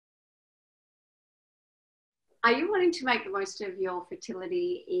Are you wanting to make the most of your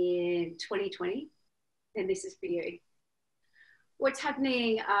fertility in 2020? Then this is for you. What's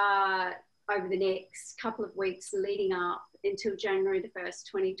happening over the next couple of weeks leading up until January the 1st,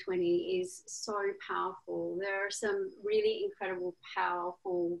 2020 is so powerful. There are some really incredible,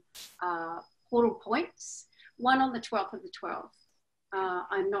 powerful portal points. One on the 12th of the 12th.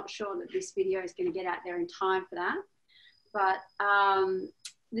 I'm not sure that this video is going to get out there in time for that. But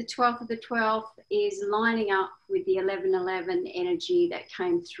the 12th of the 12th is lining up with the 11/11 energy that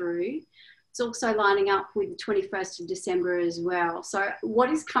came through. It's also lining up with the 21st of December as well. So what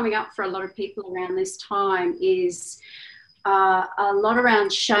is coming up for a lot of people around this time is a lot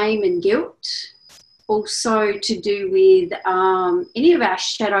around shame and guilt. Also to do with any of our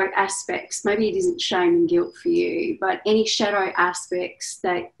shadow aspects. Maybe it isn't shame and guilt for you, but any shadow aspects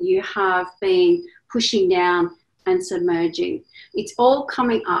that you have been pushing down and submerging. It's all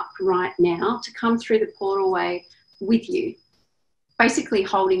coming up right now to come through the portal way with you, basically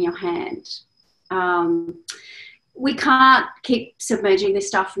holding your hand. We can't keep submerging this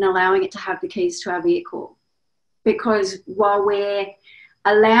stuff and allowing it to have the keys to our vehicle, because while we're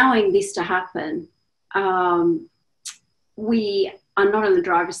allowing this to happen, we are not in the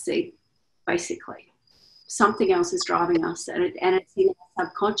driver's seat, basically. Something else is driving us, and it's in our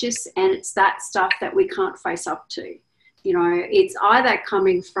subconscious, and it's that stuff that we can't face up to. You know, it's either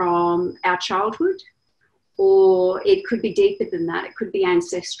coming from our childhood, or it could be deeper than that. It could be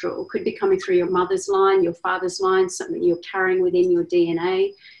ancestral. It could be coming through your mother's line, your father's line, something you're carrying within your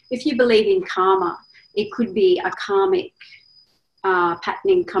DNA. If you believe in karma, it could be a karmic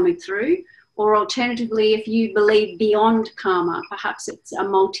patterning coming through. Or alternatively, if you believe beyond karma, perhaps it's a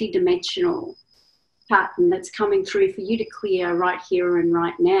multi-dimensional pattern that's coming through for you to clear right here and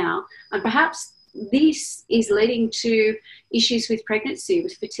right now. And perhaps this is leading to issues with pregnancy,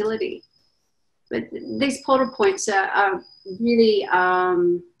 with fertility. But these portal points are really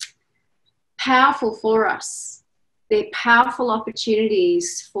powerful for us. They're powerful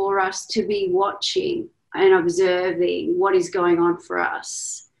opportunities for us to be watching and observing what is going on for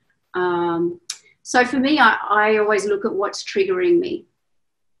us. So for me, I always look at what's triggering me.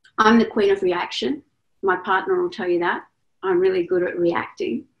 I'm the queen of reaction. My partner will tell you that. I'm really good at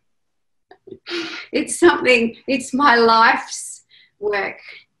reacting. It's my life's work,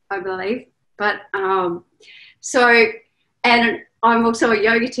 I believe. But and I'm also a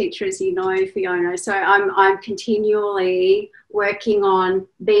yoga teacher, as you know, Fiona. So I'm continually working on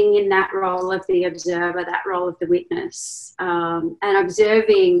being in that role of the observer, that role of the witness, and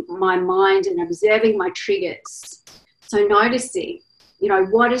observing my mind and observing my triggers. So noticing, you know,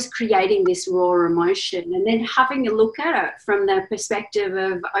 what is creating this raw emotion, and then having a look at it from the perspective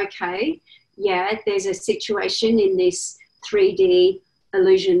of, okay, yeah, there's a situation in this 3D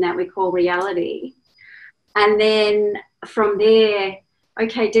illusion that we call reality. And then from there,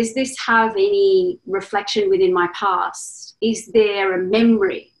 okay, does this have any reflection within my past? Is there a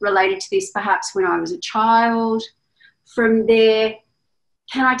memory related to this, perhaps when I was a child? From there,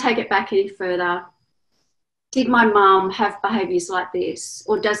 can I take it back any further? Did my mum have behaviours like this?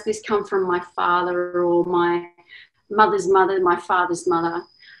 Or does this come from my father or my mother's mother, my father's mother?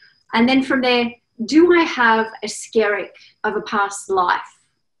 And then from there, do I have a skerrick of a past life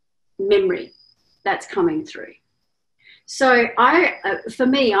memory that's coming through? So for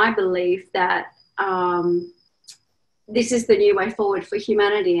me, I believe that this is the new way forward for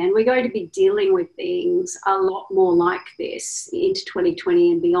humanity, and we're going to be dealing with things a lot more like this into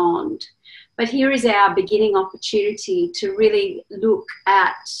 2020 and beyond. But here is our beginning opportunity to really look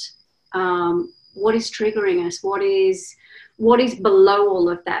at what is triggering us, what is below all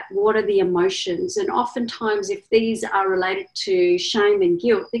of that, what are the emotions. And oftentimes, if these are related to shame and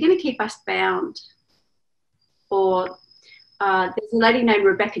guilt, they're going to keep us bound. Or there's a lady named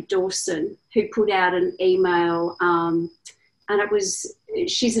Rebecca Dawson who put out an email, and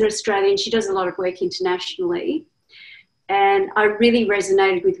she's an Australian, she does a lot of work internationally, and I really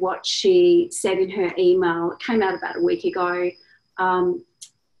resonated with what she said in her email. It came out about a week ago.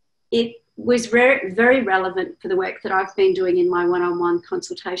 It was very, very relevant for the work that I've been doing in my one-on-one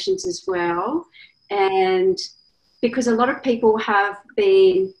consultations as well, and because a lot of people have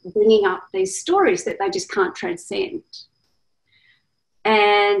been bringing up these stories that they just can't transcend.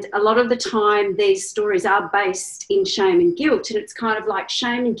 And a lot of the time, these stories are based in shame and guilt. And it's kind of like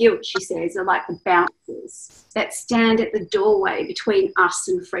shame and guilt, she says, are like the bouncers that stand at the doorway between us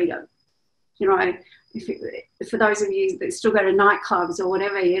and freedom. You know, for those of you that still go to nightclubs or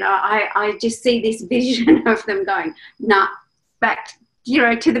whatever, you know, I just see this vision of them going, nah, back, you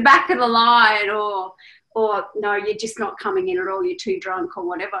know, to the back of the line, or no, you're just not coming in at all, you're too drunk or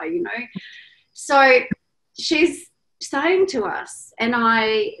whatever, you know. So she's saying to us, and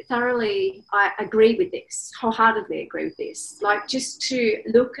I agree with this, wholeheartedly agree with this, like just to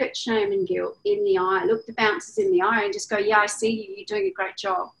look at shame and guilt in the eye, look the bouncers in the eye and just go, yeah, I see you, you're doing a great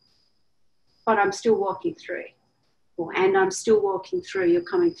job, but I'm still walking through. And I'm still walking through, you're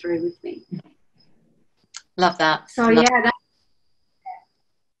coming through with me. Love that. So Love yeah,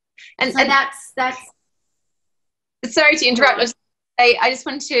 and that's sorry to interrupt. I just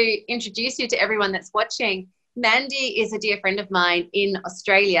want to introduce you to everyone that's watching. Mandi is a dear friend of mine in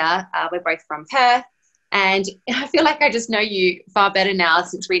Australia. We're both from Perth, and I feel like I just know you far better now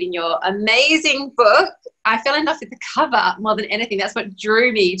since reading your amazing book. I fell in love with the cover more than anything. That's what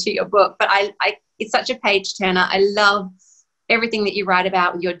drew me to your book. But it's such a page turner. I love everything that you write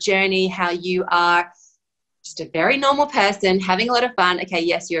about, your journey, how you are just a very normal person having a lot of fun. Okay,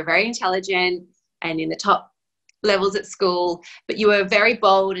 yes, you're very intelligent and in the top levels at school, but you were very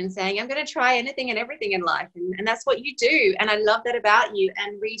bold in saying, I'm going to try anything and everything in life. And that's what you do. And I love that about you,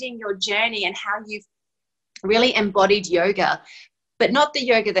 and reading your journey and how you've really embodied yoga, but not the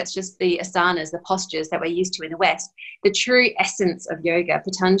yoga that's just the asanas, the postures that we're used to in the West, the true essence of yoga,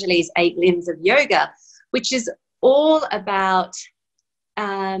 Patanjali's 8 limbs of yoga, which is all about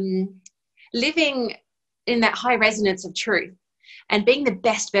living in that high resonance of truth and being the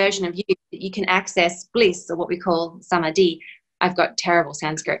best version of you, that you can access bliss, or what we call samadhi. I've got terrible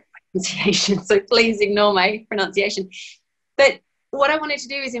Sanskrit pronunciation, so please ignore my pronunciation. But what I wanted to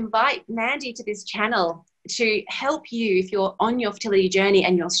do is invite Mandi to this channel to help you, if you're on your fertility journey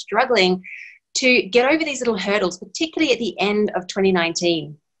and you're struggling, to get over these little hurdles, particularly at the end of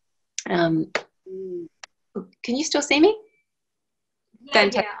 2019. Can you still see me? Yeah,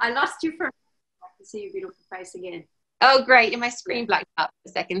 I lost you for a minute. I can see your beautiful face again. Oh, great. And my screen blacked out for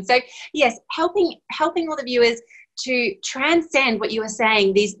a second. So yes, helping all the viewers to transcend what you were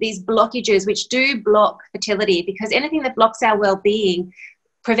saying, these blockages which do block fertility, because anything that blocks our well-being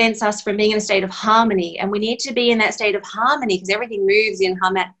prevents us from being in a state of harmony. And we need to be in that state of harmony because everything moves in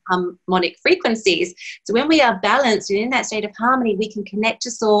harmonic frequencies. So when we are balanced and in that state of harmony, we can connect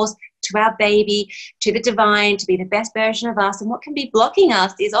to source, to our baby, to the divine, to be the best version of us. And what can be blocking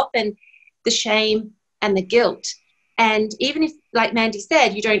us is often the shame and the guilt. And even if, like Mandi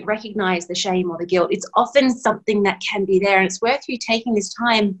said, you don't recognize the shame or the guilt, it's often something that can be there. And it's worth you taking this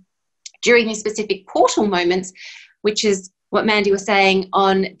time during these specific portal moments, which is what Mandi was saying,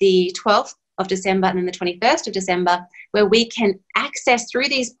 on the 12th of December and then the 21st of December, where we can access through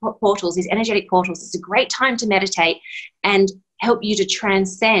these portals, these energetic portals. It's a great time to meditate and help you to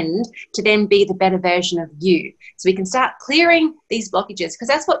transcend to then be the better version of you. So we can start clearing these blockages, because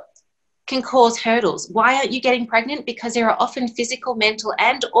that's what can cause hurdles. Why aren't you getting pregnant? Because there are often physical, mental,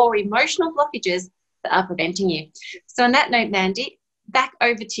 and or emotional blockages that are preventing you. So on that note, Mandi, back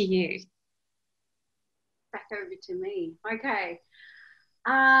over to you. Back over to me. Okay.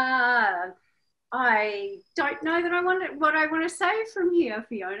 I don't know that what I want to say from here,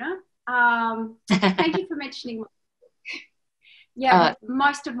 Fiona. Thank you for mentioning.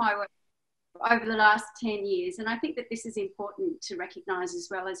 Most of my work over the last 10 years, and I think that this is important to recognise as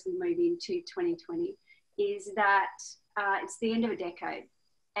well as we move into 2020, is that it's the end of a decade.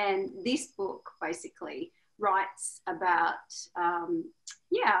 And this book basically writes about,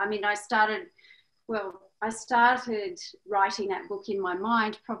 I started writing that book in my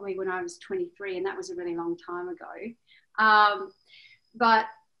mind probably when I was 23, and that was a really long time ago. But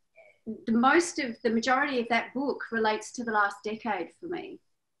the majority of that book relates to the last decade for me.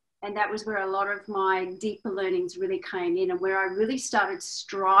 And that was where a lot of my deeper learnings really came in, and where I really started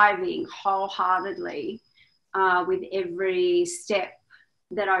striving wholeheartedly with every step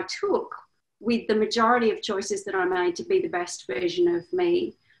that I took, with the majority of choices that I made to be the best version of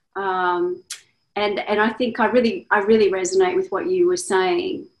me. And I think I really resonate with what you were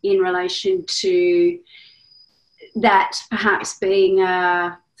saying in relation to that perhaps being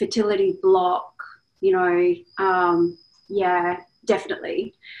a fertility block,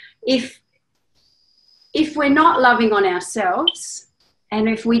 definitely. If we're not loving on ourselves, and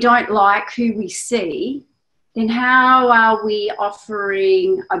if we don't like who we see, then how are we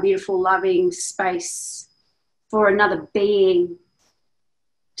offering a beautiful, loving space for another being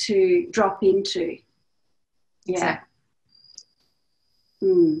to drop into? Yeah.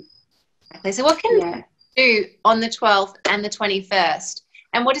 Exactly. So what can you do on the 12th and the 21st?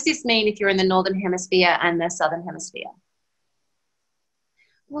 And what does this mean if you're in the Northern Hemisphere and the Southern Hemisphere?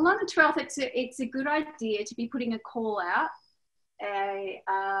 Well, on the 12th, it's a good idea to be putting a call out, a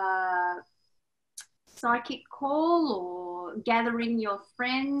psychic call, or gathering your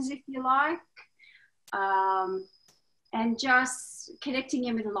friends, if you like, and just connecting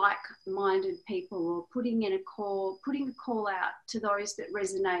in with like-minded people, or putting a call out to those that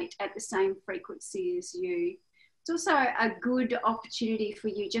resonate at the same frequency as you. It's also a good opportunity for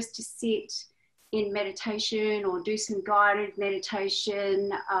you just to sit in meditation or do some guided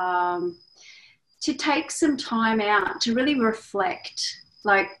meditation, to take some time out to really reflect.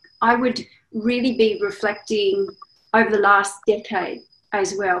 Like, I would really be reflecting over the last decade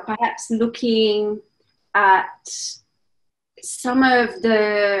as well, perhaps looking at some of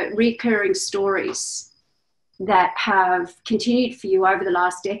the recurring stories that have continued for you over the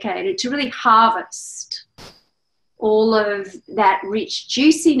last decade, and to really harvest all of that rich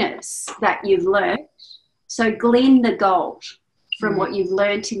juiciness that you've learned. So glean the gold from what you've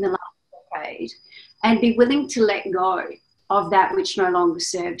learned in the last decade, and be willing to let go of that which no longer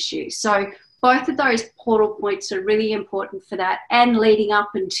serves you. So both of those portal points are really important for that, and leading up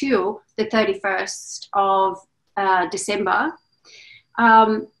until the 31st of December.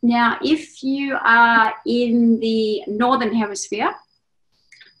 Now, if you are in the Northern Hemisphere,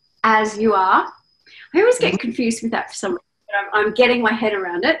 as you are, I always get confused with that for some reason. I'm getting my head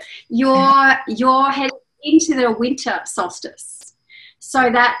around it. You're heading into the winter solstice. So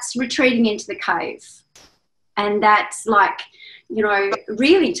that's retreating into the cave. And that's like, you know,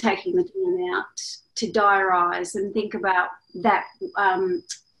 really taking the time out to diarise and think about that,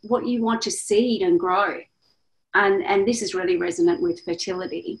 what you want to seed and grow. And this is really resonant with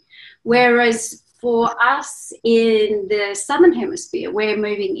fertility. Whereas for us in the Southern Hemisphere, we're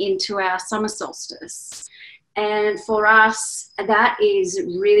moving into our summer solstice. And for us, that is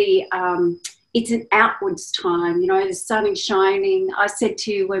really, it's an outwards time. You know, the sun is shining. I said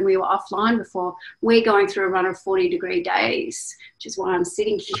to you when we were offline before, we're going through a run of 40-degree days, which is why I'm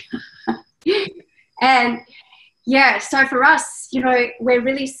sitting here. And yeah, so for us, you know, we're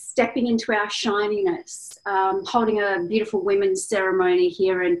really stepping into our shininess, holding a beautiful women's ceremony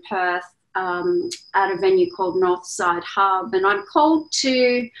here in Perth, at a venue called Northside Hub. And I'm called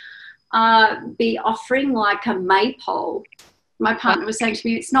to be offering like a maypole. My partner was saying to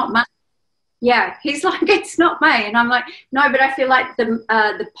me, it's not May. Yeah, he's like, it's not May. And I'm like, no, but I feel like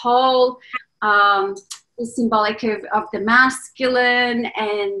the pole is symbolic of the masculine.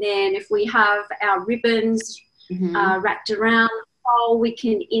 And then if we have our ribbons wrapped around the pole, we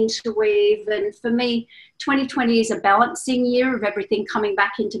can interweave. And for me, 2020 is a balancing year of everything coming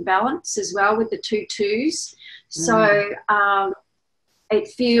back into balance as well, with the 2 2s. So it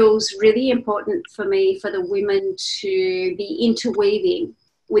feels really important for me, for the women to be interweaving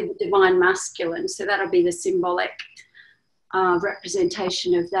with the divine masculine. So that'll be the symbolic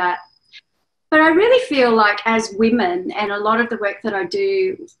representation of that. But I really feel like as women, and a lot of the work that I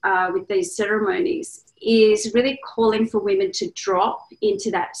do with these ceremonies is really calling for women to drop into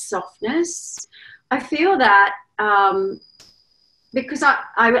that softness. I feel that because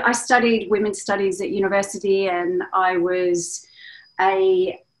I studied women's studies at university, and I was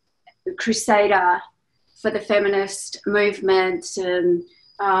a crusader for the feminist movement, and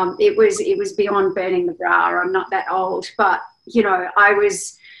it was beyond burning the bra. I'm not that old, but you know,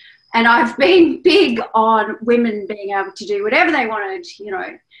 and I've been big on women being able to do whatever they wanted, you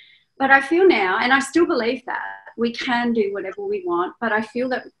know. But I feel now, and I still believe that, we can do whatever we want, but I feel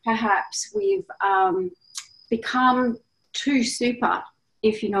that perhaps we've become too super,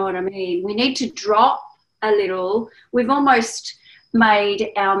 if you know what I mean. We need to drop a little. We've almost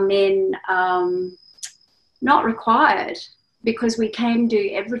made our men not required, because we can do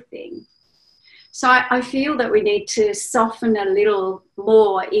everything. So I feel that we need to soften a little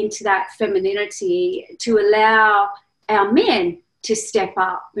more into that femininity to allow our men to step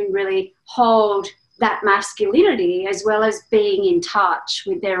up and really hold that masculinity, as well as being in touch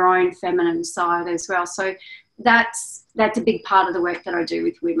with their own feminine side as well. So that's a big part of the work that I do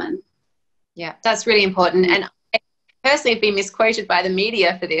with women. Yeah, that's really important. And I personally have been misquoted by the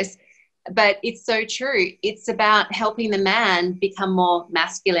media for this, but it's so true. It's about helping the man become more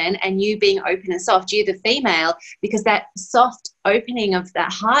masculine, and you being open and soft, you the female, because that soft opening of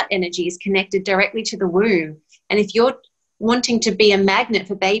that heart energy is connected directly to the womb. And if you're wanting to be a magnet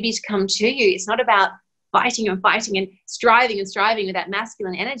for babies to come to you, it's not about fighting and striving with that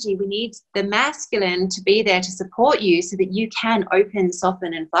masculine energy. We need the masculine to be there to support you so that you can open,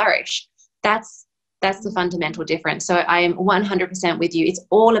 soften and flourish. That's the fundamental difference. So I am 100% with you. It's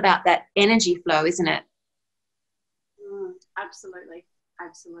all about that energy flow, isn't it? Absolutely.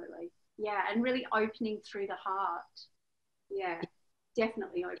 Absolutely. Yeah. And really opening through the heart. Yeah,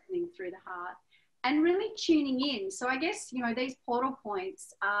 definitely opening through the heart and really tuning in. So I guess, you know, these portal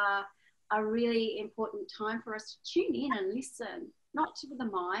points are a really important time for us to tune in and listen, not to the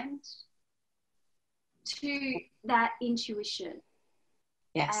mind, to that intuition.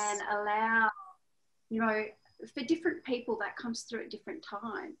 Yes. And allow, you know, for different people that comes through at different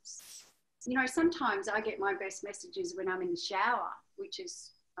times. You know, sometimes I get my best messages when I'm in the shower, which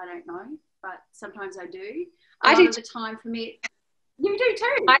is, I don't know, but sometimes I do. A lot of the time for me, you do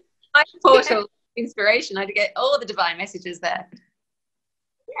too. My portal inspiration, I get all the divine messages there.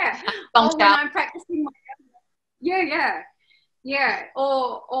 Yeah. Or when I'm practicing my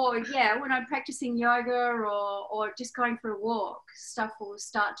when I'm practicing yoga or just going for a walk, stuff will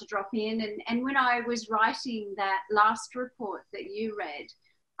start to drop in. And when I was writing that last report that you read,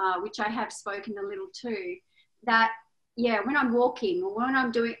 which I have spoken a little to, that, when I'm walking or when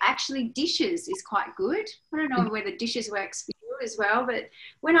I'm doing, actually dishes is quite good. I don't know whether dishes works for you as well, but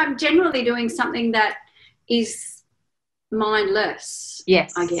when I'm generally doing something that is mindless,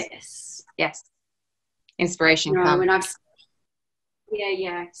 yes, I guess. Yes. Inspiration comes. When I've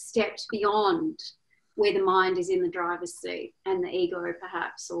stepped beyond where the mind is in the driver's seat and the ego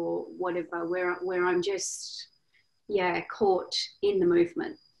perhaps, or whatever, where I'm just, caught in the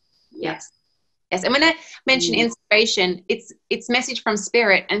movement. Yes. Yes. And when I mention inspiration, it's message from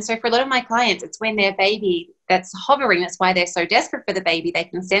spirit. And so for a lot of my clients, it's when their baby that's hovering, that's why they're so desperate for the baby. They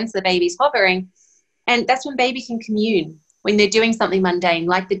can sense the baby's hovering. And that's when baby can commune, when they're doing something mundane,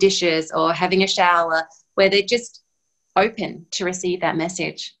 like the dishes or having a shower, where they're just open to receive that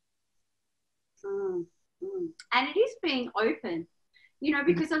message. And it is being open, you know,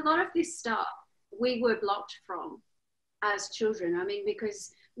 because a lot of this stuff we were blocked from as children. I mean,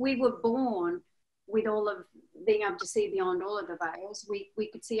 because we were born with all of being able to see beyond all of the veils. We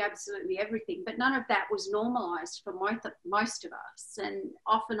could see absolutely everything, but none of that was normalized for most of us. And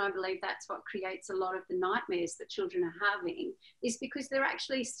often I believe that's what creates a lot of the nightmares that children are having, is because they're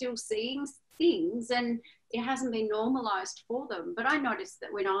actually still seeing things and it hasn't been normalized for them. But I noticed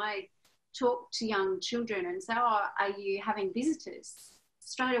that when I talk to young children and say, "Oh, are you having visitors?"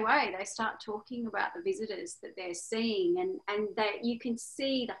 straight away they start talking about the visitors that they're seeing, and that you can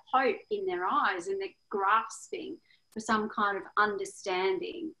see the hope in their eyes and they're grasping for some kind of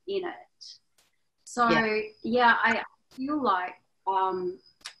understanding in it. So I feel like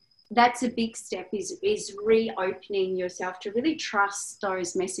that's a big step, is reopening yourself to really trust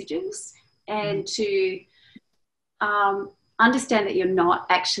those messages and to understand that you're not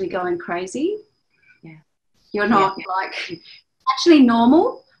actually going crazy. You're not like actually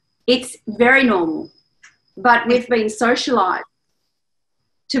normal. It's very normal, but we've been socialized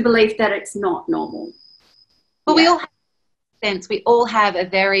to believe that it's not normal. Well, we all have a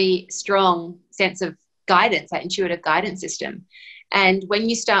very strong sense of guidance, that intuitive guidance system. And when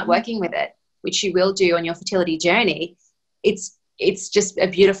you start working with it, which you will do on your fertility journey, it's just a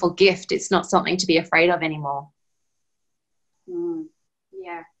beautiful gift. It's not something to be afraid of anymore.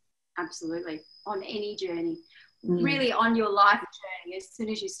 Yeah, absolutely. On any journey. Really on your life journey, as soon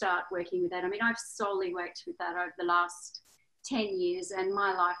as you start working with that. I mean, I've solely worked with that over the last 10 years and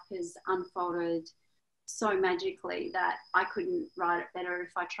my life has unfolded so magically that I couldn't write it better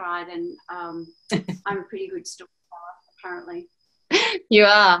if I tried. And I'm a pretty good storyteller, apparently. You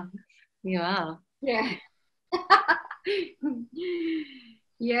are. Yeah.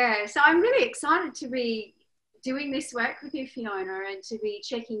 Yeah, so I'm really excited to be doing this work with you, Fiona, and to be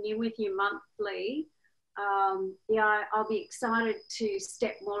checking in with you monthly. I'll be excited to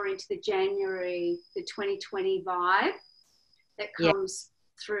step more into the 2020 vibe that comes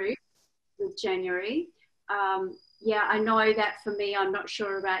through with January. I know that for me, I'm not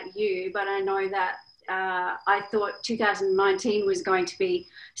sure about you, but I know that I thought 2019 was going to be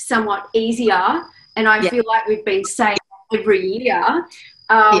somewhat easier, and I feel like we've been saying every year.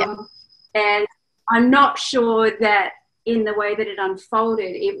 And I'm not sure that in the way that it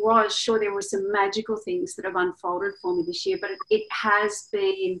unfolded, there were some magical things that have unfolded for me this year, but it has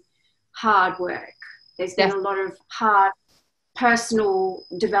been hard work. There's been a lot of hard personal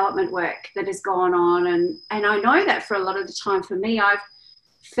development work that has gone on. And I know that for a lot of the time for me, I've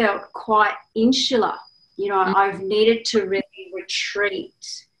felt quite insular. You know, I've needed to really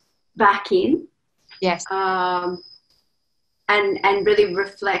retreat back in. Yes. And really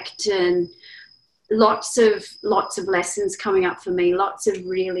reflect, and lots of lessons coming up for me, lots of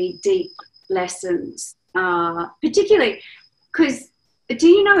really deep lessons, particularly because, do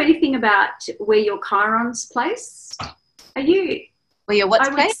you know anything about where your Chiron's placed? Where your what's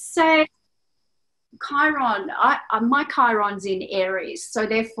placed? I would say Chiron, my Chiron's in Aries, so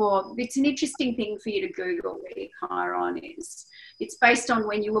therefore it's an interesting thing for you to Google where your Chiron is. It's based on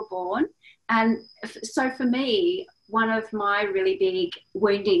when you were born. And so for me, one of my really big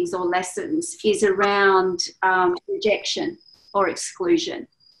woundings or lessons is around rejection or exclusion.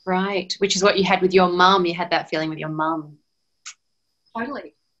 Right, which is what you had with your mum. You had that feeling with your mum.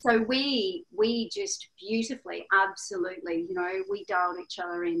 Totally. So we just beautifully, absolutely, you know, we dialed each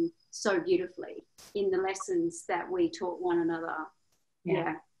other in so beautifully in the lessons that we taught one another.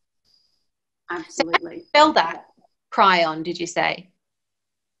 Yeah, absolutely. So spell that Cryon, did you say?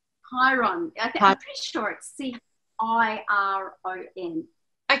 Chiron. I'm pretty sure it's Chiron.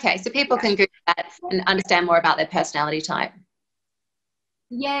 Okay, so people can Google that and understand more about their personality type.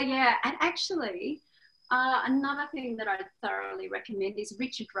 Yeah. And actually, another thing that I thoroughly recommend is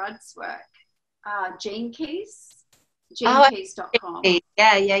Richard Rudd's work, Gene Keys, genekeys.com.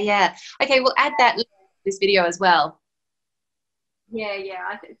 Yeah. Okay, we'll add that link to this video as well. Yeah,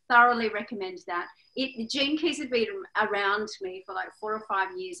 I thoroughly recommend that. The Gene Keys have been around me for like 4 or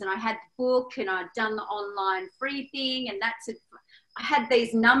 5 years, and I had the book and I'd done the online free thing, and that's it. I had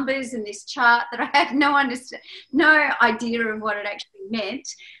these numbers and this chart that I had no idea of what it actually meant.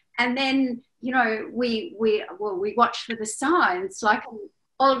 And then, you know, we watched for the signs. Like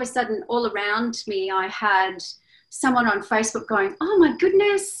all of a sudden, all around me, I had someone on Facebook going, "Oh my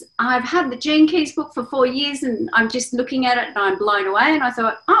goodness, I've had the Gene Keys book for 4 years and I'm just looking at it and I'm blown away." And I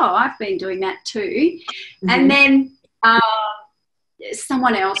thought, "Oh, I've been doing that too." Mm-hmm. And then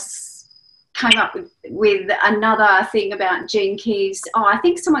someone else came up with another thing about Gene Keys. Oh, I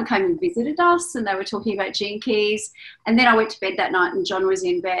think someone came and visited us and they were talking about Gene Keys. And then I went to bed that night and John was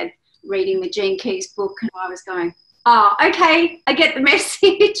in bed reading the Gene Keys book, and I was going, "Oh, okay, I get the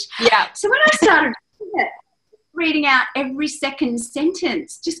message." Yeah. So when I started reading out every second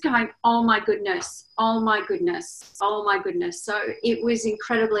sentence, just going, "Oh my goodness, oh my goodness, oh my goodness." So it was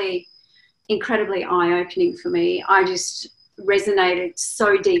incredibly eye-opening for me. I just resonated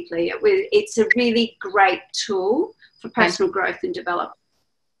so deeply. It's a really great tool for personal growth and development.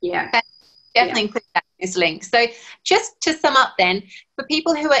 Yeah. Definitely include that in this link. So just to sum up then, for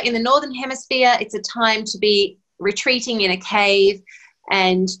people who are in the Northern Hemisphere, it's a time to be retreating in a cave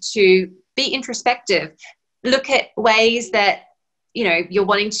and to be introspective. Look at ways that, you know, you're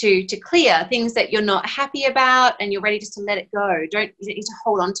wanting to clear things that you're not happy about and you're ready just to let it go. You don't need to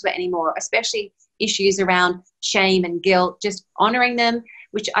hold on to it anymore, especially issues around shame and guilt, just honoring them,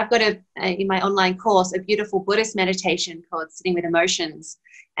 which I've got in my online course, a beautiful Buddhist meditation called Sitting with Emotions.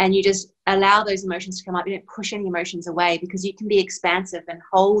 And you just allow those emotions to come up. You don't push any emotions away, because you can be expansive and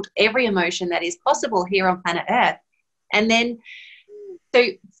hold every emotion that is possible here on planet Earth. And then, so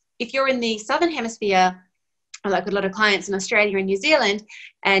if you're in the Southern Hemisphere, I like a lot of clients in Australia and New Zealand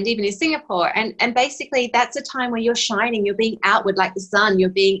and even in Singapore. And basically that's a time where you're shining, you're being outward like the sun, you're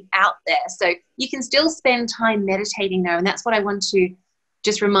being out there. So you can still spend time meditating though. And that's what I want to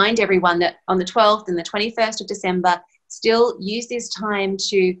just remind everyone, that on the 12th and the 21st of December, still use this time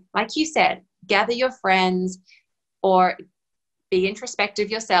to, like you said, gather your friends or be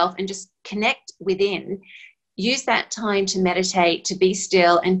introspective yourself and just connect within. Use that time to meditate, to be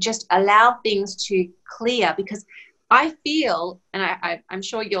still, and just allow things to clear, because I feel, and I'm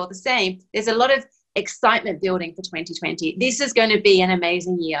sure you're the same, there's a lot of excitement building for 2020. This is going to be an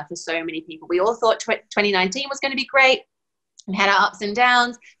amazing year for so many people. We all thought 2019 was going to be great and had our ups and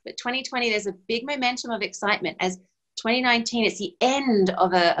downs, but 2020, there's a big momentum of excitement, as 2019, it's the end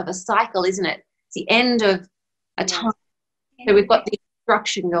of a cycle, isn't it? It's the end of a time. So we've got the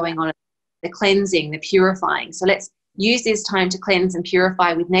destruction going on, the cleansing, the purifying. So let's use this time to cleanse and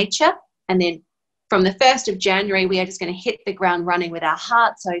purify with nature. And then from the 1st of January, we are just going to hit the ground running with our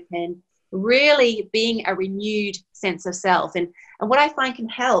hearts open, really being a renewed sense of self. And what I find can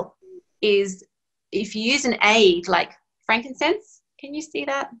help is if you use an aid like frankincense. Can you see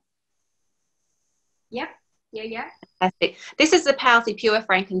that? Yep. Yeah. Fantastic. This is the powerfully pure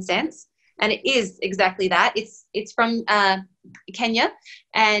frankincense. And it is exactly that. It's from Kenya,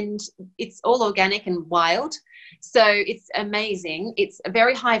 and it's all organic and wild. So it's amazing. It's a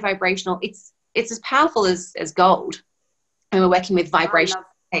very high vibrational. It's as powerful as gold. And we're working with vibration.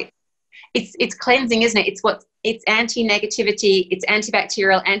 It's cleansing, isn't it? It's anti-negativity. It's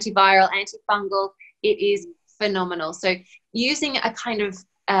antibacterial, antiviral, antifungal. It is phenomenal. So using a kind of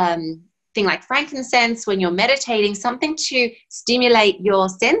thing like frankincense when you're meditating, something to stimulate your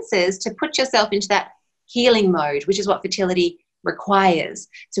senses, to put yourself into that healing mode, which is what fertility requires.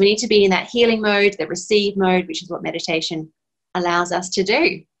 So we need to be in that healing mode, the receive mode, which is what meditation allows us to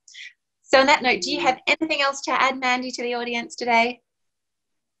do. So on that note, do you have anything else to add, Mandi, to the audience today?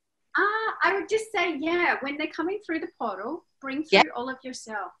 I would just say, when they're coming through the portal, bring through all of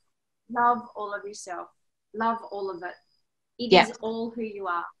yourself. Love all of yourself. Love all of it. It is all who you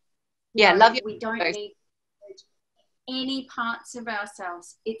are. Love you. We don't need any parts of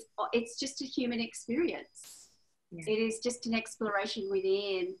ourselves. It's just a human experience. Yeah. It is just an exploration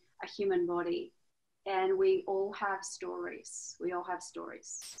within a human body. And we all have stories. We all have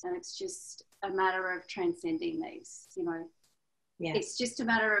stories. And it's just a matter of transcending these, you know. Yeah. It's just a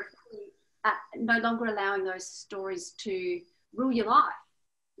matter of no longer allowing those stories to rule your life.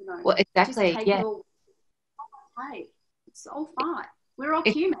 You know, well, exactly. Just take it all. Hey, it's all fine. We're all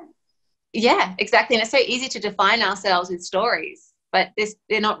human. Yeah, exactly. And it's so easy to define ourselves with stories, but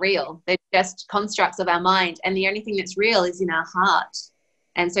they're not real. They're just constructs of our mind. And the only thing that's real is in our heart.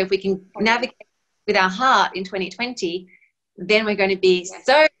 And so if we can navigate with our heart in 2020, then we're going to be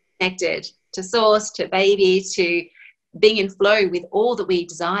so connected to source, to baby, to being in flow with all that we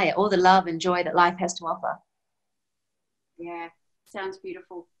desire, all the love and joy that life has to offer. Yeah, sounds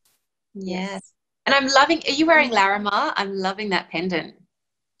beautiful. Yes. And I'm loving, are you wearing Larimar? I'm loving that pendant.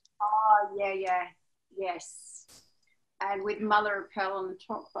 Oh, yeah. Yes. And with mother of pearl on the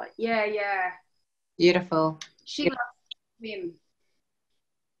top, but yeah. Beautiful. She loves to swim.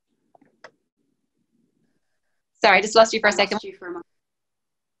 Sorry, I just lost you for a second. You for a moment.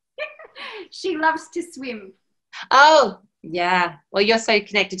 She loves to swim. Oh, yeah. Well, you're so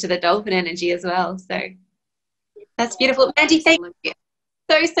connected to the dolphin energy as well. So that's beautiful. Mandi, thank you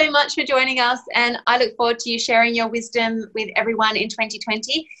so much for joining us. And I look forward to you sharing your wisdom with everyone in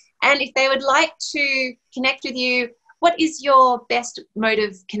 2020. And if they would like to connect with you, what is your best mode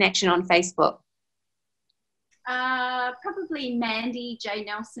of connection on Facebook? Probably Mandi J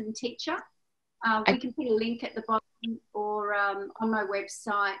Nelson Teacher. We can put a link at the bottom or on my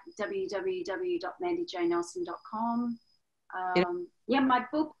website, www.mandijnelson.com. My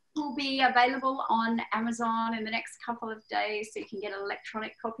book will be available on Amazon in the next couple of days, so you can get an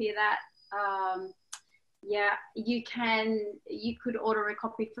electronic copy of that. You could order a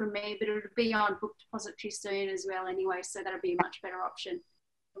copy from me, but it'll be on Book Depository soon as well anyway, so that'll be a much better option.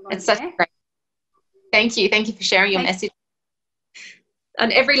 It's such great. Thank you for sharing your message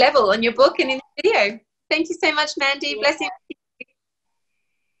on every level, on your book and in the video. Thank you so much, Mandi. Blessings.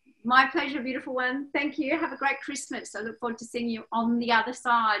 My pleasure, beautiful one. Thank you. Have a great Christmas. I look forward to seeing you on the other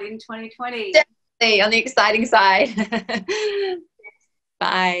side in 2020. Definitely on the exciting side.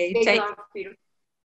 Bye. Take care.